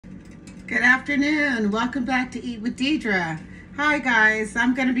Good afternoon. Welcome back to Eat with Deidre. Hi guys,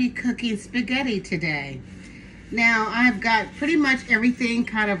 I'm going to be cooking spaghetti today. Now I've got pretty much everything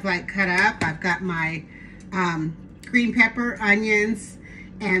kind of like cut up. I've got my green pepper, onions,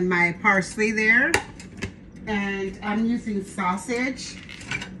 and my parsley there. And I'm using sausage.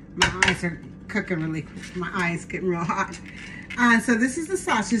 My eyes are cooking really quick. My eyes getting real hot. So this is the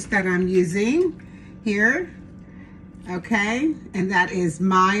sausage that I'm using here. Okay, and that is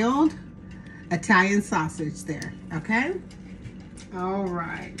mild Italian sausage there, okay? All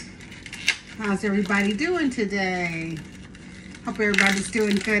right. How's everybody doing today? Hope everybody's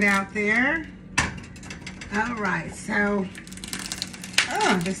doing good out there. All right, so,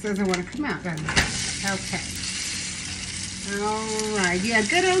 oh, this doesn't want to come out, does it? Okay. All right, yeah,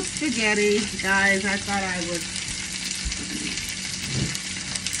 good old spaghetti, guys. I thought I would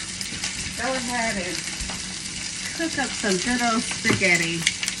go ahead and cook up some good old spaghetti.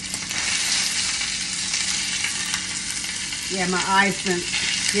 Yeah, my eyes been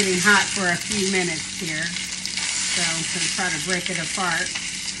getting hot for a few minutes here, so I'm going to try to break it apart.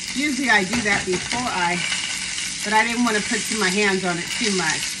 Usually I do that before but I didn't want to put my hands on it too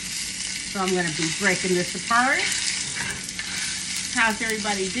much, so I'm going to be breaking this apart. How's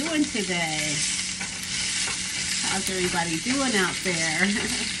everybody doing today? How's everybody doing out there?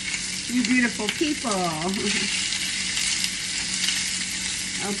 You beautiful people.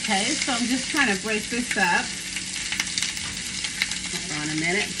 Okay, so I'm just trying to break this up. Hold on a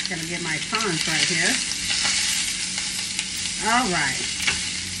minute. Just gonna get my tongs right here. All right.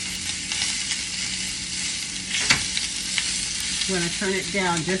 I'm gonna turn it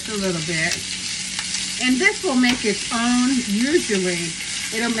down just a little bit. And this will make its own, usually,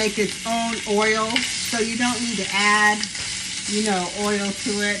 it'll make its own oil, so you don't need to add, oil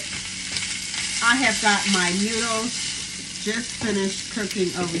to it. I have got my noodles just finished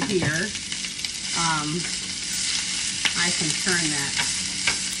cooking over here. I can turn that.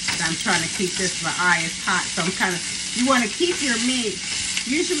 I'm trying to keep this, my eye is hot, so you want to keep your meat.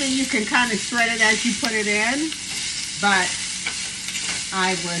 Usually you can kind of shred it as you put it in, but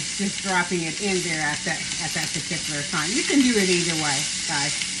I was just dropping it in there at that particular time. You can do it either way,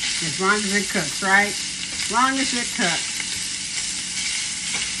 guys, as long as it cooks, right? As long as it cooks.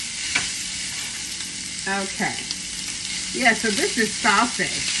 Okay. Yeah, so this is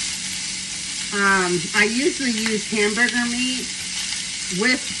sausage. I usually use hamburger meat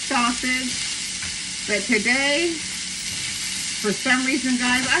with sausage, but today, for some reason,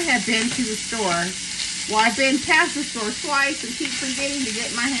 guys, I have been to the store. Well, I've been past the store twice and keep forgetting to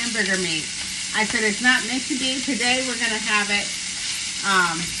get my hamburger meat. I said it's not meant to be. Today we're gonna have it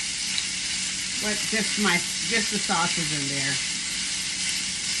with just the sausage in there.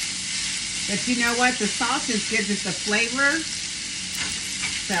 But you know what? The sausage gives it the flavor.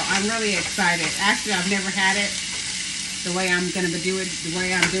 So I'm really excited. Actually, I've never had it the way I'm going to do it, the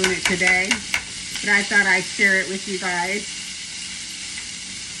way I'm doing it today. But I thought I'd share it with you guys.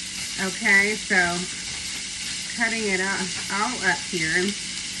 Okay, so cutting it all up here and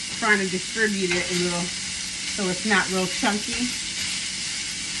trying to distribute it so it's not real chunky.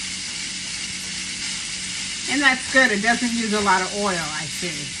 And that's good. It doesn't use a lot of oil, I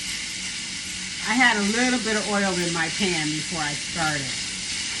see. I had a little bit of oil in my pan before I started.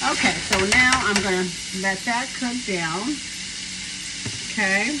 Okay, so now I'm going to let that cook down.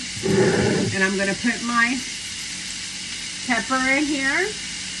 Okay. And I'm going to put my pepper in here.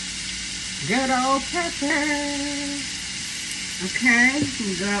 Good old pepper. Okay.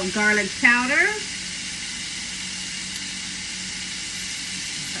 Garlic powder.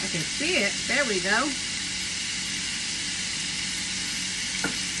 If I can see it. There we go.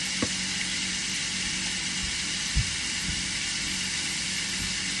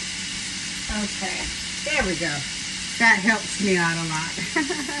 Okay, there we go. That helps me out a lot.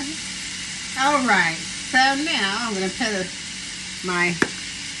 All right, so now I'm going to put my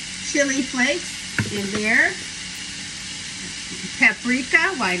chili flakes in there.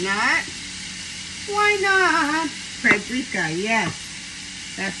 Paprika, why not? Why not? Paprika, yes.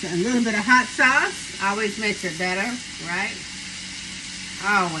 That's a little bit of hot sauce. Always makes it better, right?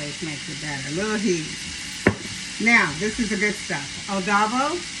 Always makes it better. A little heat. Now, this is the good stuff.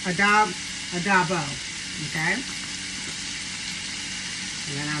 Adobo, okay?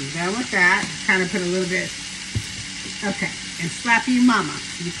 And then I'm done with that. Kind of put a little bit, okay. And slap your mama.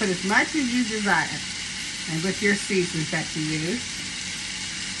 You put as much as you desire. And with your seasons that you use.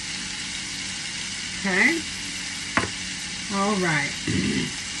 Okay? All right.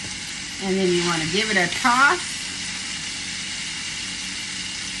 And then you want to give it a toss.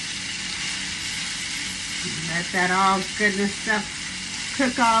 Let that all goodness stuff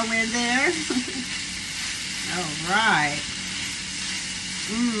cook all in there. All right.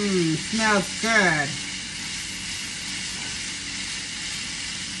 Smells good.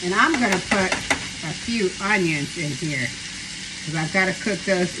 And I'm going to put a few onions in here because I've got to cook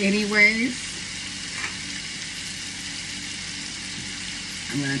those anyways.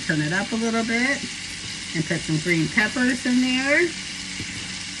 I'm going to turn it up a little bit and put some green peppers in there.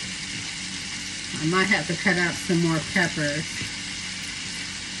 I might have to cut out some more peppers.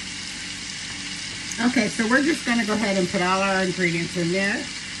 Okay, so we're just going to go ahead and put all our ingredients in there.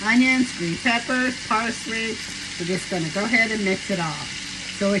 Onions, green peppers, parsley. We're just going to go ahead and mix it all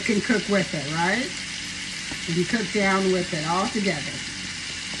so it can cook with it, right? It can cook down with it all together.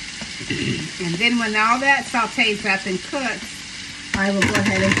 And then when all that sautés up and cooks, I will go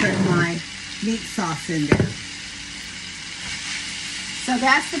ahead and put my meat sauce in there. So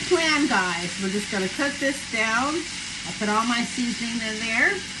that's the plan, guys. We're just going to cook this down. I put all my seasoning in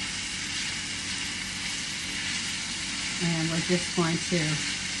there. And we're just going to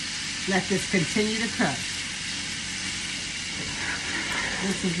let this continue to cook.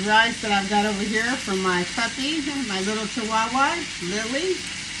 This is rice that I've got over here from my puppy, my little Chihuahua, Lily.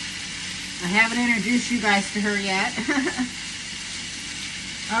 I haven't introduced you guys to her yet.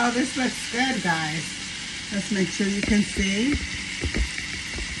 Oh, this looks good, guys. Let's make sure you can see.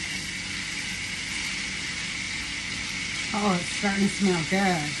 Oh, it's starting to smell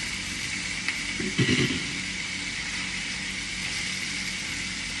good.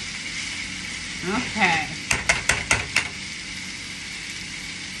 Okay.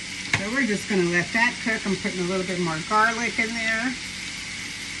 So we're just going to let that cook. I'm putting a little bit more garlic in there.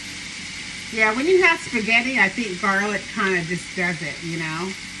 Yeah, when you have spaghetti, I think garlic kind of just does it, you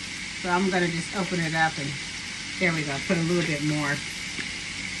know. So I'm going to just open it up and there we go. Put a little bit more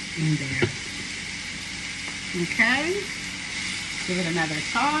in there. Okay. Give it another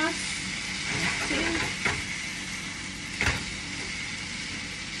toss. Let's see.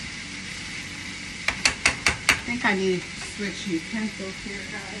 I think I need to switch utensils here,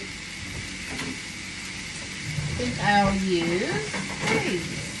 guys. I think I'll use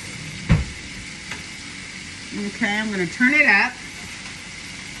these. Okay, I'm going to turn it up.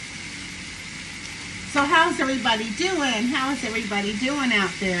 So how's everybody doing? How's everybody doing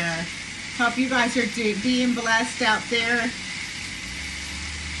out there? Hope you guys are being blessed out there.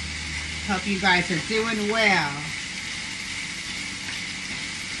 Hope you guys are doing well.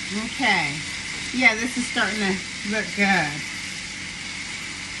 Okay. Yeah, this is starting to look good.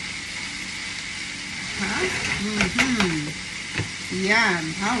 Huh?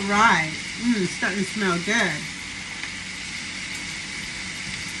 Yum. All right. It's starting to smell good.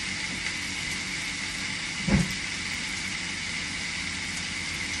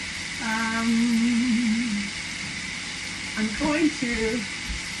 I'm going to,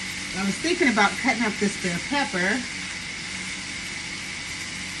 I was thinking about cutting up this bell pepper,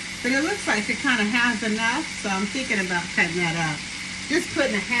 but it looks like it kind of has enough, so I'm thinking about cutting that up. Just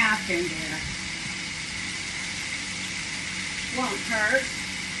putting a half in there. Won't hurt.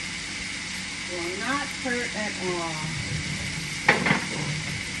 Will not hurt at all.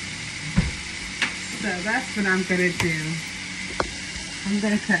 So that's what I'm going to do. I'm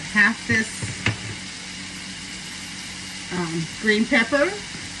going to cut half this green pepper.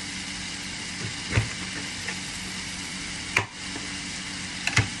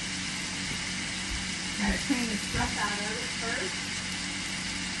 Gotta clean the stuff out of it first.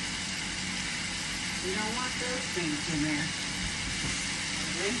 You don't want those things in there.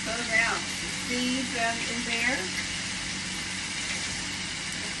 Rinse those out. The seeds in there.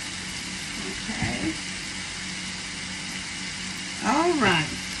 Okay. All right.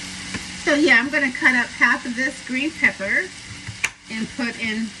 So yeah, I'm going to cut up half of this green pepper and put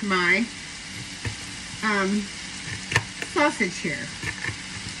in my sausage here.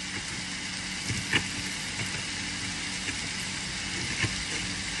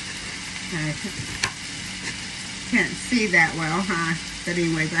 I can't see that well, huh? But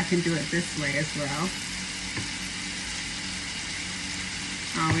anyways, I can do it this way as well.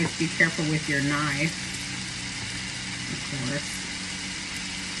 Always be careful with your knife, of course.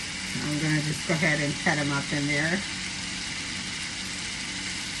 I'm going to just go ahead and cut them up in there.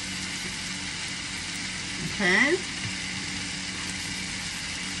 Okay.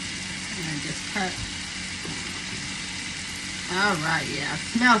 And just cut. All right, yeah.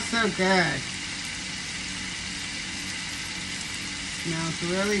 Smells so good. Smells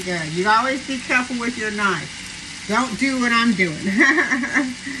really good. You always be careful with your knife. Don't do what I'm doing.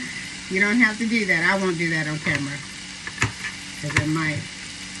 You don't have to do that. I won't do that on camera. Because it might.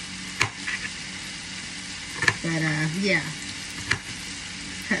 But, yeah.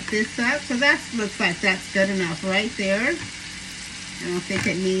 cut this up. So that looks like that's good enough right there. I don't think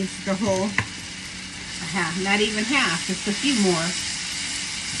it needs the whole half, not even half, just a few more.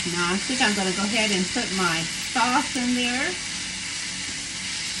 Now I think I'm going to go ahead and put my sauce in there,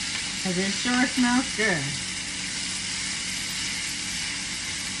 because it sure smells good.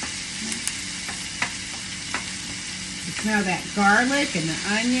 You smell that garlic and the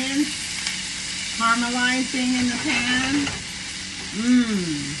onions caramelizing in the pan.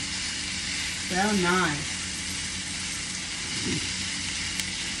 Mmm, so nice.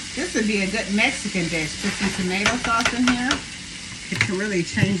 This would be a good Mexican dish. Put some tomato sauce in here. It can really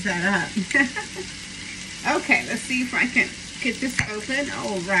change that up. Okay, let's see if I can get this open.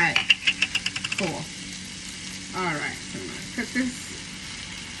 All right, cool. All right, so I'm gonna put this,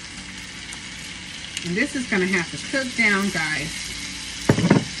 and this is gonna have to cook down, guys.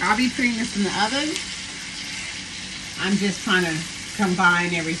 I'll be putting this in the oven. I'm just trying to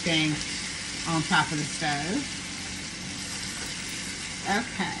combine everything on top of the stove.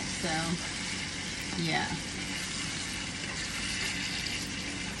 Okay, so yeah.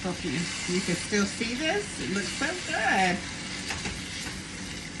 Hope you can still see this. It looks so good.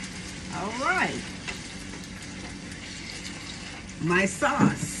 All right. My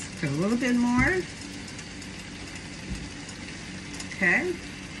sauce. Put a little bit more. Okay.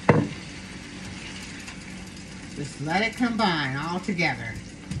 Just let it combine all together.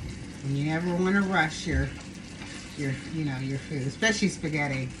 And you never want to rush your food, especially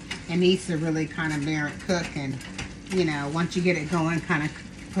spaghetti. It needs to really kind of cook, and once you get it going, kind of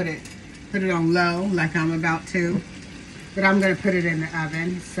put it on low like I'm about to. But I'm going to put it in the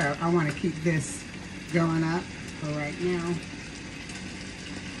oven, so I want to keep this going up for right now.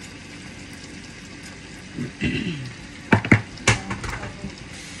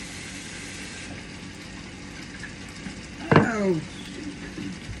 Oh,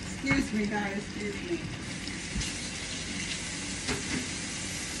 excuse me, guys, excuse me.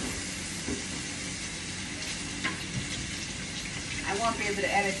 I won't be able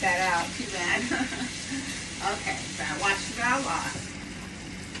to edit that out, too bad. Okay, so I watched it all off.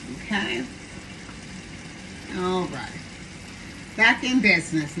 Okay. All right. Back in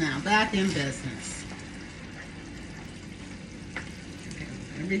business now, back in business.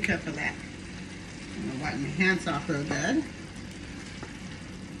 Okay, be careful of that. I'm gonna wipe my hands off real good.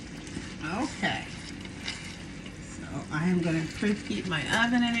 Okay. So I am gonna preheat my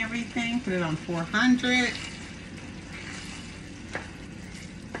oven and everything, put it on 400.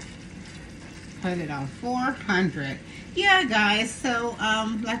 Put it on 400. Yeah, guys, so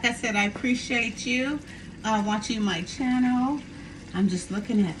like I said, I appreciate you watching my channel. I'm just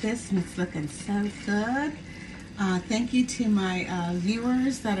looking at this and it's looking so good. Thank you to my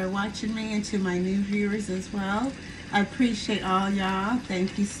viewers that are watching me, and to my new viewers as well. I appreciate all y'all.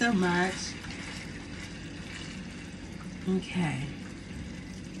 Thank you so much. Okay,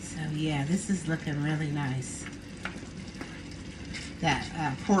 so yeah, this is looking really nice.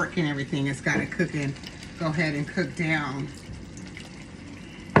 That pork and everything has got to cook in. Go ahead and cook down.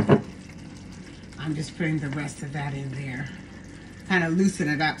 I'm just putting the rest of that in there. Kind of loosen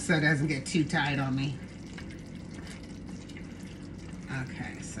it up so it doesn't get too tight on me.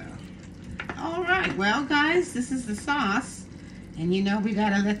 Okay, so. All right, well, guys, this is the sauce. And we got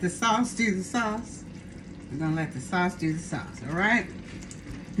to let the sauce do the sauce. We're going to let the sauce do the sauce, all right?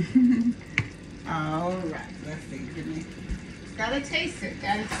 All right, let's see. Give me. Gotta taste it,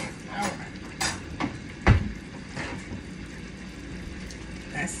 gotta taste it. All right.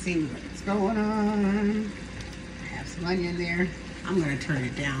 Let's see what's going on. I have some onion there. I'm gonna turn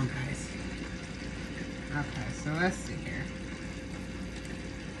it down, guys. Okay, so let's see here.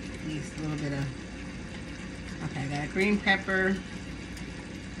 Needs a little bit of, okay, got a green pepper.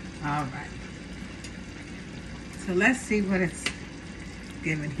 All right. So let's see what it's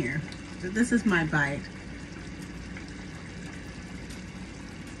giving here. So this is my bite.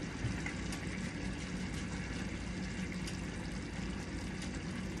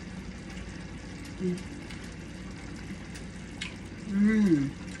 Mmm. Mmm.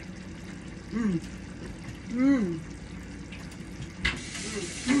 Mmm. Mmm.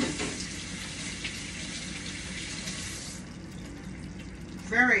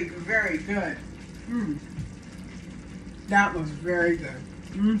 Very, very good. Mmm. That was very good.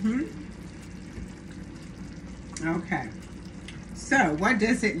 Mm-hmm. Okay. So, what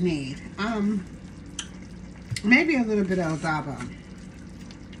does it need? Maybe a little bit of adobo.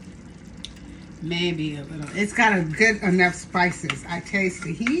 Maybe a little. It's got a good enough spices. I taste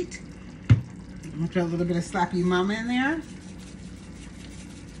the heat. I'm gonna put a little bit of sloppy mama in there.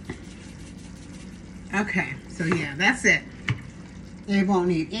 Okay, so yeah, that's it. It won't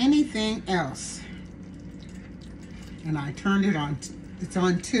need anything else. And I turned it on, it's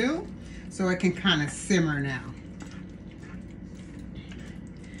on 2, so it can kind of simmer now.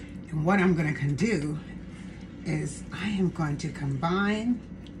 And what I'm going to do is I am going to combine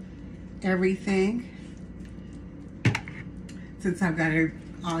everything, since I've got it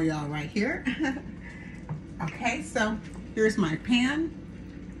all y'all right here. Okay, so here's my pan.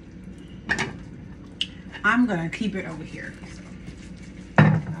 I'm going to keep it over here.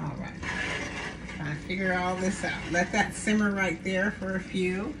 All right. Trying to figure all this out. Let that simmer right there for a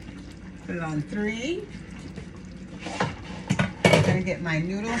few. Put it on 3. I'm going to get my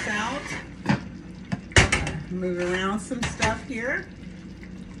noodles out. Move around some stuff here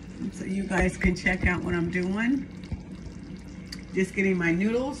so you guys can check out what I'm doing. Just getting my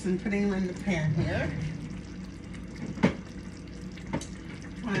noodles and putting them in the pan here.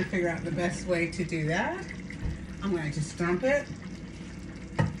 Trying to figure out the best way to do that. I'm going to just dump it.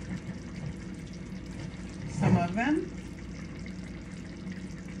 Some of them.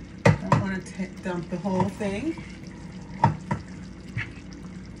 Don't want to dump the whole thing.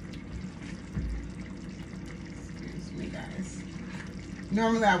 Excuse me, guys.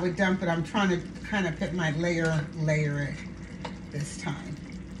 Normally I would dump it. I'm trying to kind of put my layer it this time.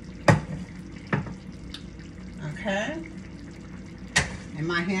 Okay. And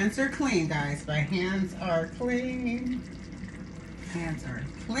my hands are clean, guys. My hands are clean. Hands are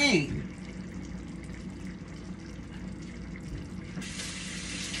clean.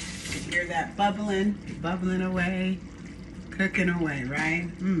 You hear that bubbling away, cooking away, right?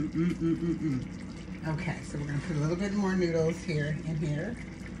 Okay, so we're gonna put a little bit more noodles here in here.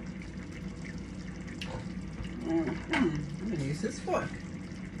 I'm gonna use this fork.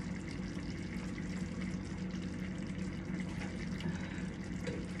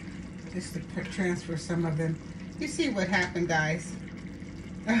 Just to transfer some of them. You see what happened, guys?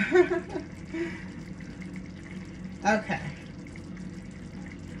 Okay.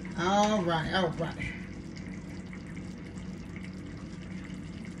 All right, all right.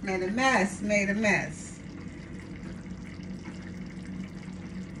 Made a mess, made a mess.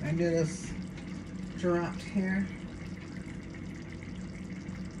 My noodles dropped here.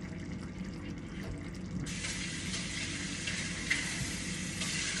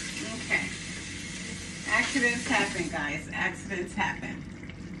 Okay. Accidents happen, guys. Accidents happen.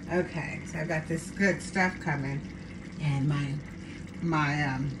 Okay, so I've got this good stuff coming, and my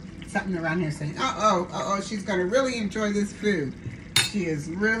something around here saying, she's gonna really enjoy this food. She is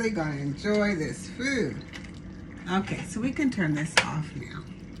really gonna enjoy this food. Okay, so we can turn this off now.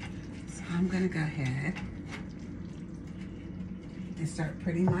 So I'm gonna go ahead and start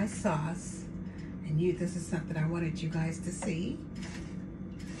putting my sauce. And this is something I wanted you guys to see.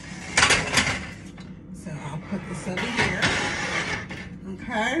 So I'll put this over here.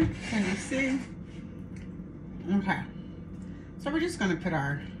 Okay, can you see? Okay. So we're just gonna put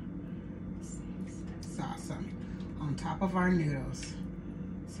our sauce on top of our noodles.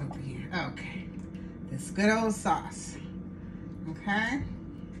 So here, okay. This good old sauce, okay?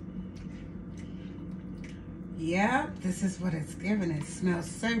 Yeah, this is what it's giving. It smells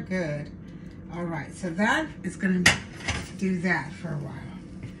so good. All right, so that is gonna do that for a while,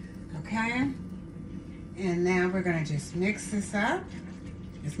 okay? And now we're gonna just mix this up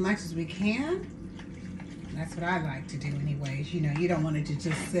as much as we can. That's what I like to do anyways. You know, you don't want it to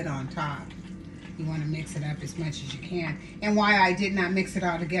just sit on top. You want to mix it up as much as you can. And why I did not mix it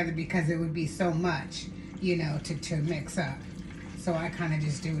all together, because it would be so much, you know, to mix up. So I kind of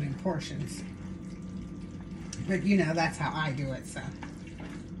just do it in portions. But you know, that's how I do it, so.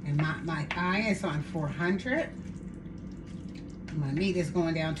 And my eye is on 400. My meat is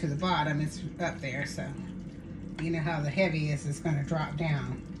going down to the bottom. It's up there, so. You know how the heavy is, it's going to drop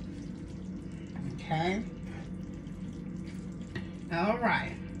down. Okay. All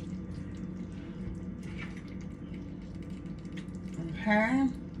right. Okay.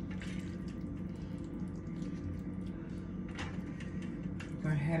 Go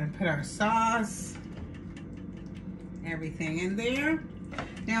ahead and put our sauce, everything in there.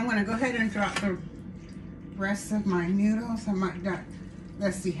 Now I'm going to go ahead and drop the rest of my noodles. I might not,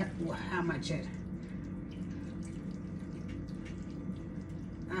 let's see how much it.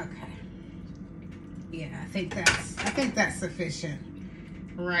 Okay. Yeah, I think that's sufficient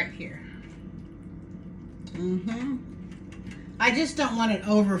right here. I just don't want it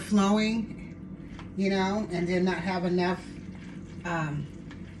overflowing, you know, and then not have enough. Oh,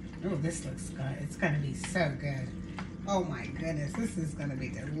 this looks good. It's going to be so good. Oh my goodness, this is going to be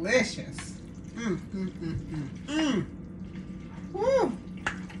delicious. Woo.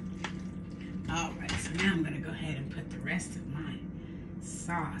 All right, so now I'm going to go ahead and put the rest of my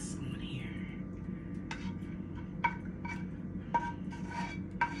sauce on here.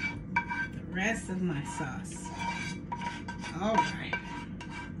 The rest of my sauce. All right.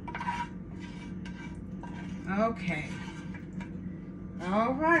 Okay.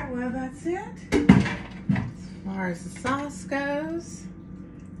 All right, well, that's it. As far as the sauce goes.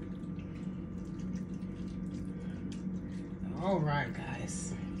 All right,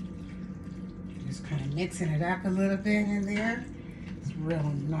 guys. Just kind of mixing it up a little bit in there. It's real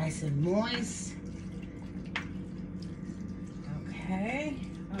nice and moist. Okay,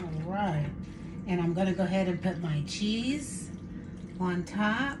 all right. And I'm gonna go ahead and put my cheese on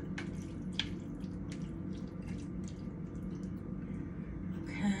top.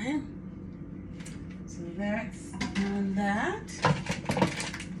 Okay, so that's on that.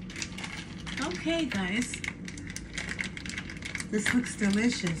 Okay, guys, this looks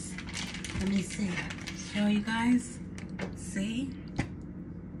delicious. Let me see, show you guys, see?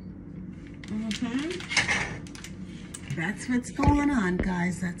 That's what's going on,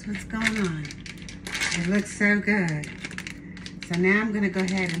 guys, that's what's going on. It looks so good. So now I'm gonna go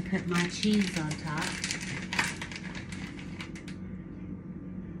ahead and put my cheese on top.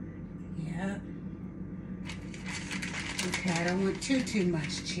 Okay, I don't want too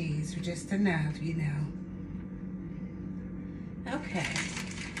much cheese, just enough, you know. Okay,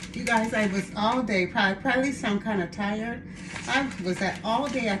 you guys, I was all day, probably so I'm kind of tired. I was all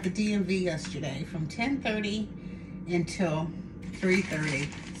day at the DMV yesterday from 10:30 until 3:30,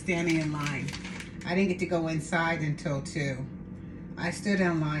 standing in line. I didn't get to go inside until 2. I stood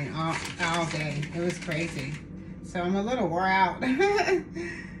in line all day. It was crazy. So I'm a little wore out.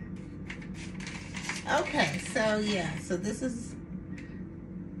 Okay, so yeah, so this is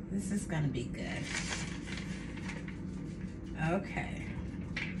gonna be good. Okay,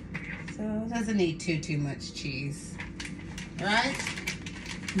 so it doesn't need too much cheese, right?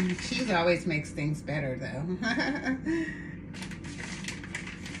 Cheese always makes things better, though.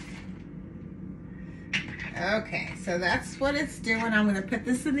 Okay, so that's what it's doing. I'm gonna put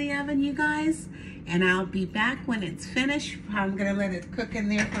this in the oven, you guys, and I'll be back when it's finished. I'm gonna let it cook in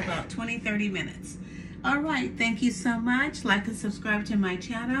there for about 20-30 minutes. All right, thank you so much. Like and subscribe to my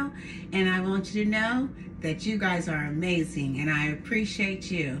channel, and I want you to know that you guys are amazing, and I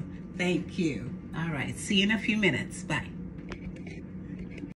appreciate you. Thank you. All right, see you in a few minutes. Bye.